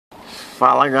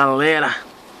Fala galera,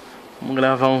 vamos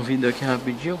gravar um vídeo aqui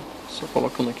rapidinho. Só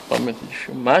colocando o equipamento de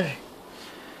filmagem.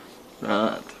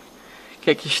 Pronto. O que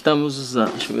é que estamos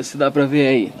usando? Deixa eu ver se dá pra ver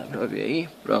aí. Dá pra ver aí?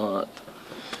 Pronto.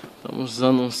 Estamos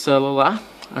usando um celular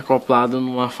acoplado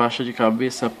numa faixa de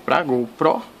cabeça para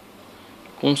GoPro,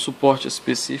 com um suporte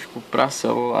específico para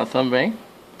celular também.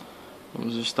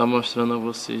 Vamos estar mostrando a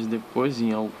vocês depois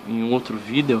em outro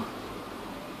vídeo.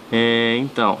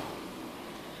 Então,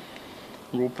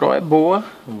 GoPro é boa,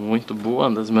 muito boa,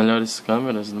 uma das melhores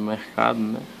câmeras do mercado,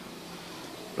 né?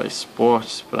 Para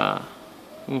esportes, para,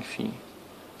 enfim,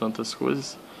 tantas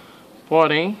coisas.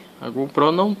 Porém, a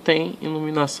GoPro não tem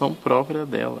iluminação própria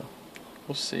dela.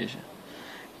 Ou seja,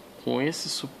 com esse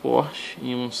suporte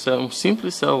em um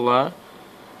simples celular,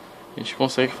 a gente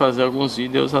consegue fazer alguns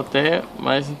vídeos até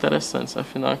mais interessantes.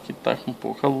 Afinal, aqui está com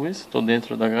pouca luz, estou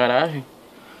dentro da garagem,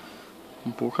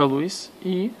 com pouca luz,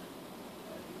 e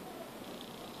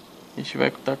a gente vai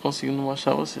estar conseguindo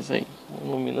mostrar vocês aí.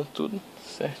 Ilumina tudo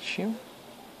certinho.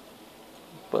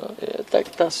 Até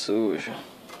que tá sujo.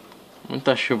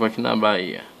 Muita chuva aqui na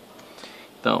Bahia.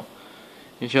 Então,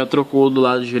 a gente já trocou do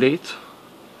lado direito,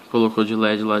 colocou de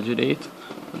LED do lado direito.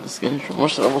 Isso que a gente vai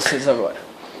mostrar a vocês agora.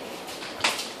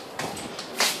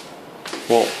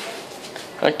 Bom,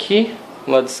 aqui,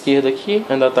 do lado esquerdo aqui,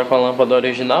 ainda tá com a lâmpada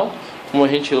original. Como a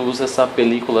gente usa essa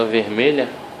película vermelha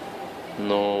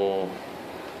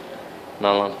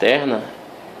na lanterna,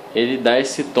 ele dá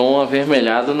esse tom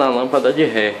avermelhado na lâmpada de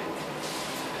ré.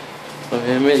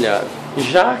 Avermelhado.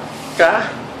 Já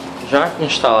cá, já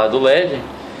instalado o LED,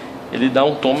 ele dá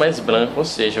um tom mais branco, ou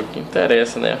seja, o que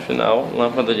interessa, né? Afinal, a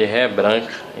lâmpada de ré é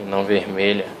branca e não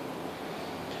vermelha.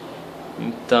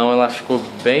 Então ela ficou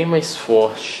bem mais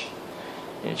forte.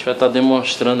 A gente vai estar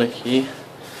demonstrando aqui.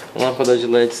 A lâmpada de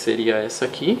LED seria essa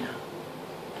aqui.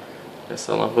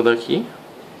 Essa lâmpada aqui.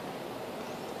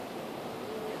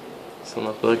 Essa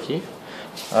lâmpada aqui.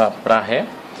 Para ré.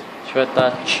 A gente vai estar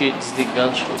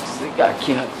desligando. Deixa eu desligar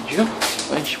aqui rapidinho,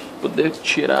 para a gente poder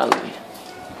tirar ali.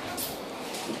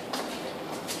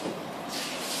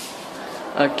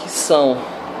 Aqui são,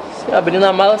 se abrir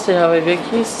na mala você já vai ver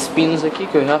aqui esses pinos aqui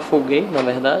que eu já folguei, na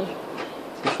verdade.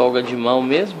 Você folga de mão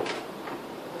mesmo.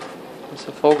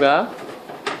 Você folgar,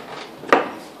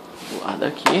 guarda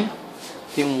aqui.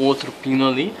 Tem um outro pino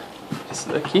ali, esse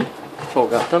daqui,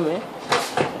 folgar também.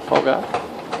 Folgar.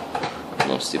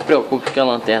 Não se preocupe que a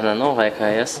lanterna não vai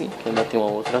cair assim, que ainda tem uma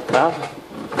outra trava.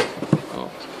 Pronto.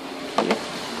 Aqui.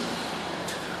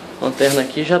 A lanterna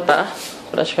aqui já está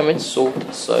praticamente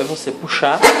solta, só é você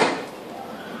puxar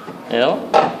ela.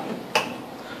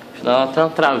 Afinal, ela tem uma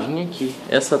travinha aqui.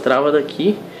 Essa trava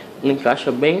daqui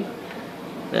encaixa bem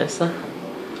nessa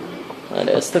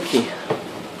aresta aqui.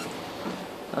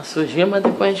 Tá sujinha, mas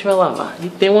depois a gente vai lavar. E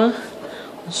tem um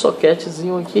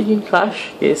soquetezinho aqui de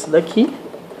encaixe, que é esse daqui.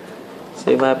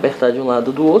 Você vai apertar de um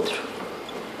lado do outro,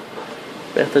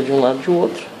 aperta de um lado de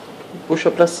outro e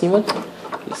puxa pra cima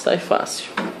e sai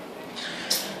fácil.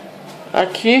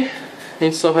 Aqui a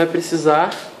gente só vai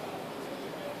precisar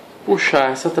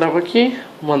puxar essa trava aqui,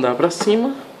 mandar pra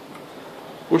cima,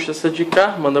 puxa essa de cá,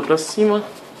 manda pra cima,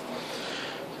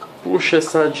 puxa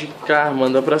essa de cá,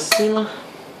 manda pra cima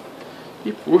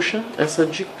e puxa essa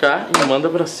de cá e manda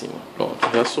pra cima. Pronto,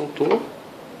 já soltou.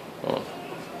 Pronto.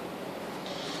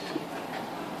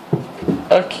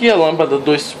 Aqui a lâmpada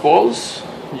 2 polos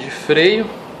de freio,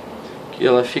 que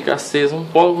ela fica acesa. Um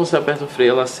polo, você aperta o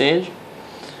freio, ela acende.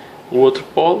 O outro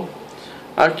polo.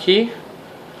 Aqui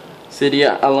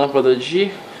seria a lâmpada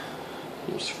de,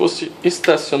 como se fosse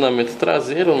estacionamento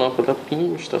traseiro, lâmpada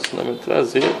pingo, estacionamento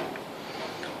traseiro.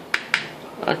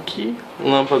 Aqui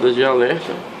lâmpada de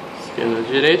alerta, esquerda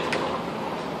e direita.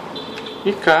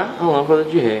 E cá a lâmpada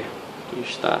de ré, que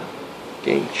está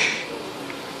quente.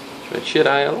 A gente vai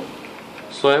tirar ela.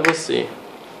 Só é você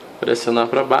pressionar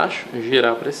para baixo,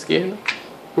 girar para a esquerda,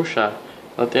 puxar.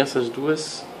 Ela tem esses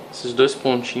dois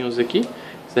pontinhos aqui,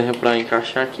 serve para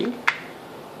encaixar aqui.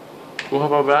 Empurra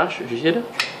para baixo, gira,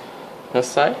 já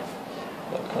sai.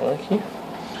 Aqui.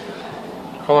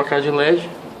 Colocar de LED,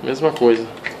 mesma coisa.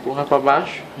 Empurra para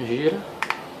baixo, gira,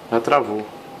 já travou,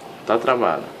 tá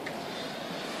travada.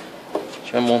 A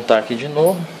gente vai montar aqui de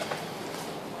novo.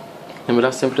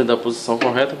 Lembrar sempre da posição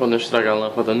correta para não estragar a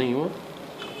lâmpada nenhuma.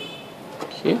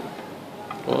 Aqui,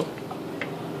 pronto.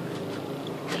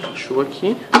 Achou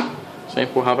aqui, só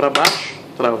empurrar para baixo,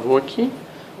 travou aqui,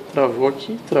 travou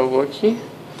aqui, travou aqui,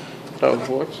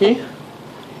 travou aqui.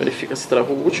 Verifica se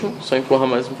travou o último, só empurra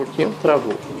mais um pouquinho,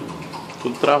 travou.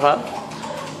 Tudo travado.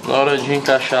 Na hora de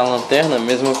encaixar a lanterna,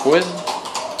 mesma coisa.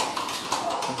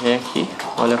 Vem aqui,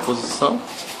 olha a posição.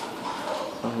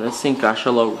 Você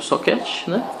encaixa logo o soquete,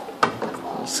 né?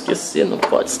 esquecer, não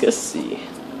pode esquecer.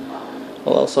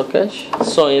 Olha lá o soquete.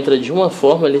 Só entra de uma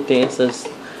forma, ele tem essas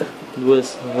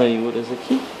duas ranhuras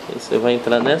aqui. Você vai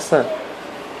entrar nessa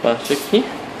parte aqui,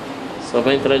 só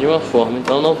vai entrar de uma forma,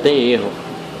 então não tem erro.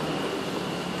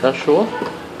 Encaixou.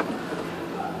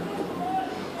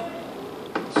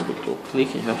 Escutou o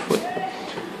clique, já foi.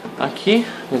 Aqui,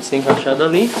 vai ser encaixado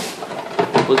ali.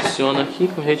 Posiciona aqui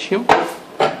com o retinho.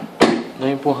 Dá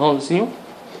um empurrãozinho.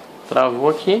 Travou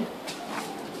aqui.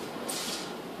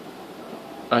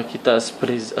 Aqui tá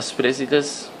as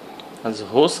presilhas, as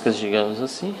roscas, digamos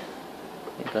assim.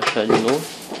 Encaixar de novo.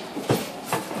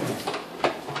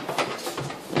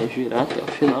 Aí virar até o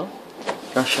final.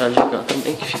 Encaixar de cá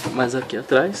também, que fica mais aqui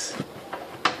atrás.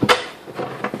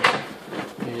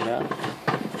 Virar.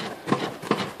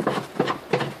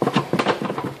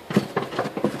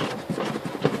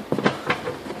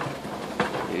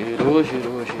 Girou,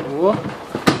 girou, girou.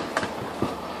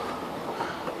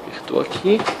 Apertou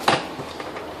aqui.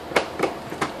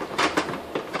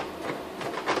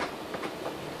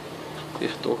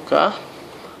 Apertou cá.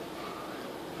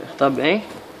 Aperta bem.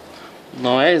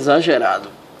 Não é exagerado.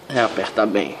 É apertar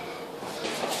bem.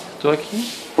 Apertou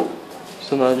aqui.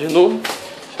 Funcionar de novo.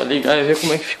 Deixa eu ligar e ver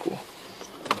como é que ficou.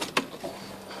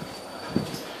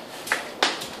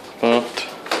 Pronto.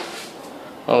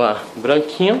 Olha lá.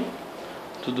 Branquinho.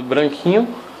 Tudo branquinho.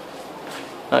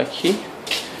 Aqui.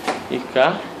 E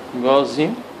cá.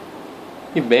 Igualzinho.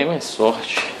 E bem mais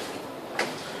forte.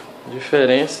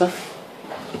 Diferença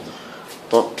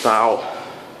total.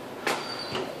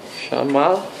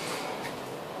 Chamar.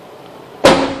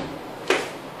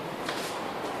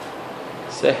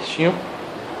 Certinho.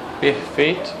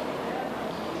 Perfeito.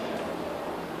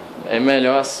 É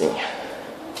melhor assim.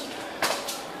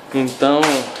 Então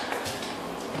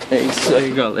é isso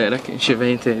aí, galera. Quem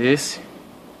tiver interesse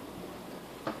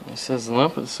nessas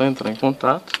lâmpadas, é só entrar em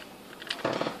contato.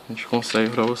 A gente consegue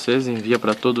para vocês, envia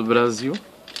para todo o Brasil.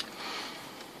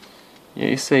 E é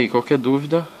isso aí, qualquer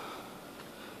dúvida,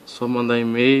 só mandar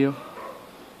e-mail,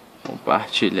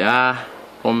 compartilhar,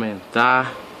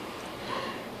 comentar,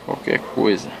 qualquer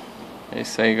coisa. É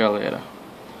isso aí, galera.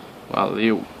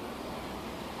 Valeu!